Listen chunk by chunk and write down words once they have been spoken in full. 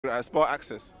Spell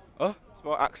access. Huh?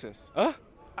 Spell access. Huh?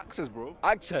 Access, bro.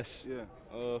 Access.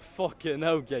 Yeah. Fucking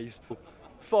hell, guys.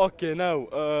 Fucking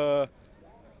hell.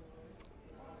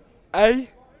 A.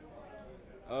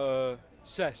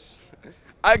 Cess.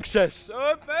 Access.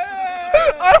 I'm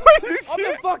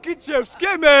the fucking chips.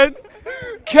 Get in.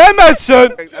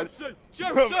 Kemerson.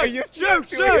 You're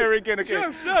still here again. Okay.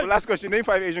 Well, last question. Name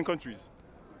 5 Asian countries.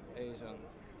 Asian.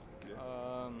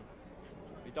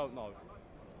 We don't know.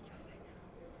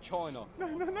 China. No.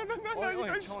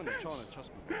 China,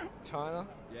 trust me. China.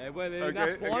 Yeah, well, Okay,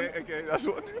 that's one. okay, that's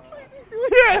one.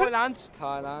 Thailand.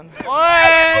 Thailand.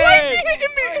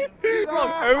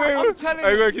 I'm telling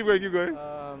you. Keep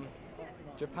going.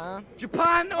 Japan.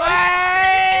 Japan.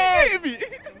 Hit me.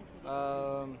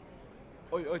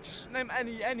 Just name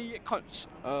any country.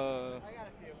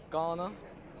 Ghana.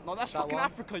 No, that's That fucking one?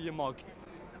 Africa, you mug.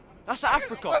 That's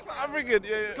Africa. That's African.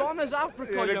 Yeah. Ghana's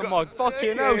Africa, Yeah, you mug.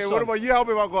 Fucking hell, son. What about you? How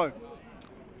about gone?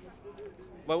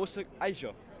 Well, what's the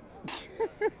Asia?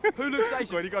 Who looks Go on,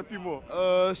 Asian? you got 2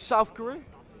 more. South Korea. Is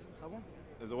that one?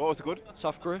 What was it called?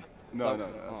 South Korea. No.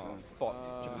 Oh,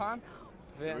 fuck. Japan.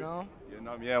 Vietnam.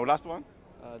 Yeah. Well, last one.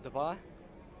 Dubai.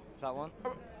 Is that one?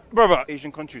 Brother.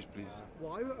 Asian countries, please.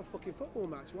 Why are a fucking football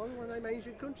match? Why do we want to name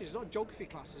Asian countries? It's not a geography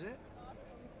class, is it?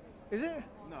 Is it?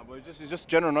 No, but it's just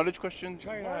general knowledge questions.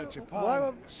 China, Japan,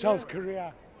 why- South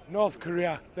Korea, North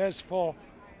Korea. There's 4.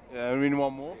 Yeah, we need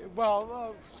one more.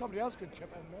 Well, somebody else can chip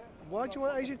in there. Why do you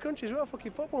want Asian countries? We're a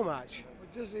fucking football match.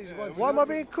 Just these ones. Why am I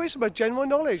being quizzed about general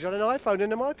knowledge on an iPhone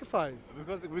and a microphone?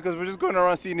 Because we're just going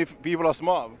around seeing if people are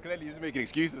smart. Clearly, you're just making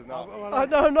excuses now.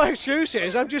 No, no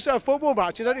excuses. I'm just at a football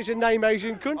match. I don't need to name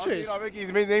Asian countries.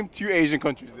 He's name 2 Asian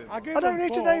countries then. I don't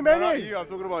need to name No, not any. you, I'm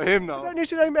talking about him I now. don't need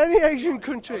to name any Asian Okay,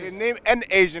 countries. name an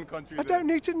Asian country. I don't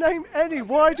need to name any.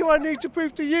 Why do I need to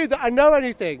prove to you that I know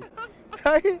anything?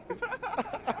 Okay?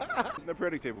 It's in the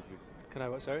periodic table, please. Can I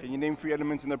what? Sorry. Can you name 3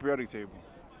 elements in the periodic table?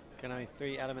 Can I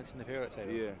 3 elements in the periodic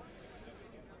table?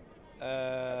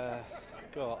 Yeah.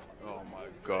 God. Oh my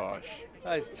gosh.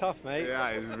 That is tough, mate. Yeah,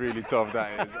 that is really tough,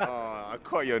 that is. Oh, I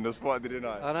caught you on the spot, didn't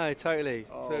I? I know, totally.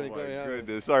 Oh Totally my got it.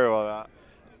 goodness. Sorry about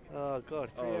Oh God.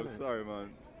 that. 3 Oh, elements. sorry, man.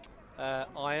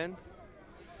 Iron.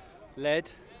 Lead.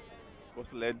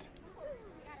 What's lead?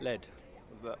 Lead.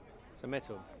 What's that? It's a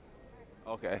metal.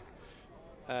 Okay.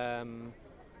 I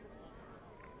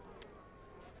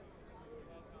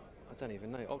don't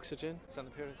even know. Oxygen? Is that in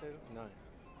the periodic table? No.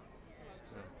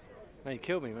 No, you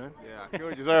killed me, man. Yeah, I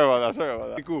killed you. Sorry about that. Sorry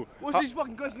about that. Cool. What's these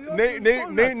fucking questions?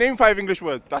 Name 5 English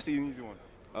words. That's an easy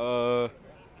one.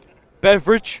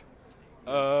 Beverage.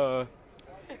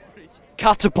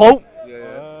 Catapult.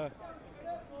 Yeah.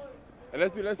 And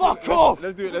let's do it Fuck here. off!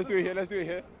 Let's do it here. Let's do it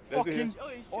here. Fucking.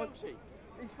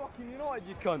 He's fucking United,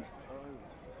 you cunt.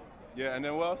 Yeah, and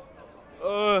then what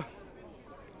else?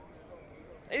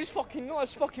 He's fucking nice.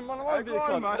 Let's fucking run him Hey, over, go you on,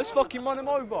 cunt. man. Let's fucking run him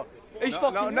over. He's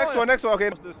fucking No, next United. one. Okay.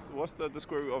 What's the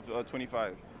square root of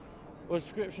 25? What's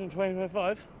the description of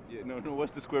 25? Yeah, no.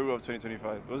 What's the square root of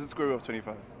 2025? What's the square root of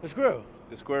 25? The squirrel.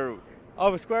 The square root. Oh,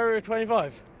 the square root of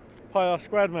 25. Pi r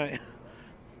squared, mate.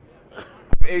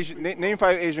 Name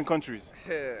 5 Asian countries.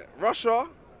 Russia,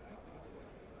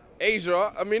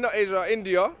 Asia, not Asia,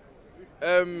 India,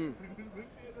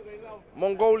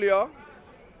 Mongolia,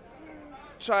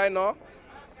 China,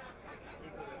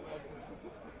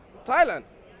 Thailand.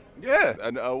 Yeah.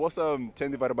 And what's 10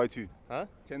 divided by 2? Huh?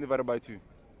 10 divided by 2.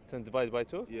 10 divided by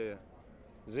 2? Yeah.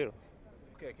 0.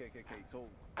 Okay. So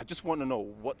I just want to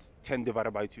know what's 10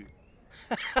 divided by 2.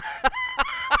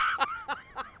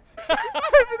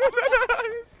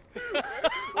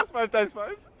 What's 5 times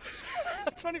 5?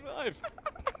 25.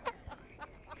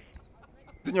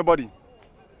 It's in your body.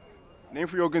 Name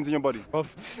 3 organs in your body.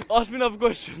 Ask me another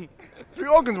question. 3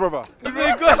 organs, brother. Give me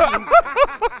a question.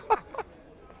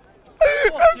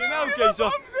 Fucking hell,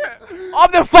 Jason.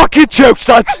 I'm the fucking choke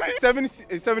studs.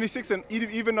 76 an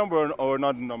even number or an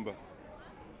odd number?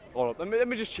 Hold up, let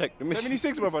me just check.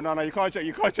 76, brother. No, you can't check.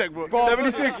 You can't check, bro.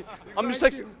 76. I'm just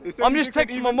texting. Is I'm just 76 an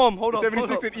texting my even- mom. Hold is up.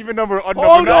 76 an even number or odd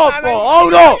Hold number? up, bro.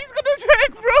 Hold up. He's gonna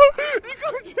check, bro. You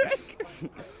can't check.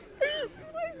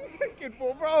 What is he checking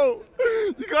for, bro?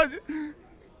 You can't.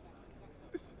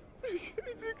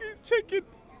 He's checking.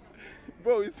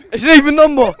 Bro, It's an even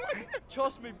number.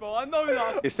 Trust me, bro. I know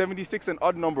that. Is 76 an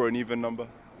odd number or an even number?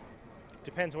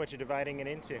 Depends on what you're dividing it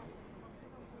into.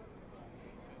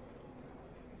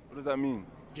 What does that mean?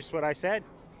 Just what I said.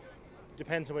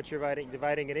 Depends on what you're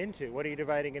dividing it into. What are you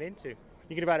dividing it into? You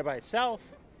can divide it by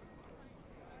itself.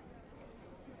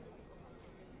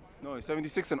 No, is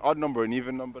 76 an odd number or an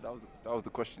even number? That was the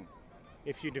question.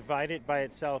 If you divide it by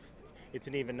itself, it's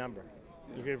an even number.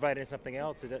 If you divide it into something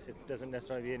else, it doesn't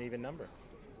necessarily be an even number.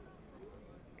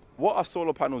 What are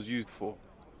solar panels used for?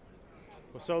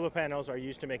 Well, solar panels are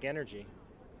used to make energy.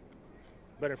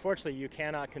 But unfortunately, you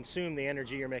cannot consume the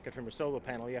energy you're making from a solar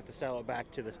panel. You have to sell it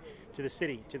back to the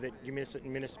city, to the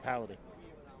municipality.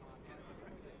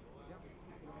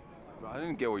 I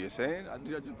didn't get what you're saying. I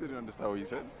just didn't understand what you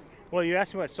said. Well, you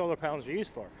asked me what solar panels are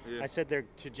used for. Yeah. I said they're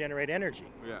to generate energy.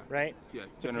 Yeah. Right? Yeah,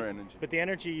 to generate energy. But the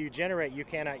energy you generate, you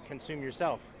cannot consume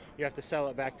yourself. You have to sell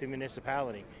it back to the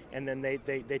municipality, and then they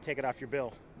take it off your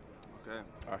bill. Okay.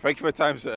 All right. Thank you for your time, sir.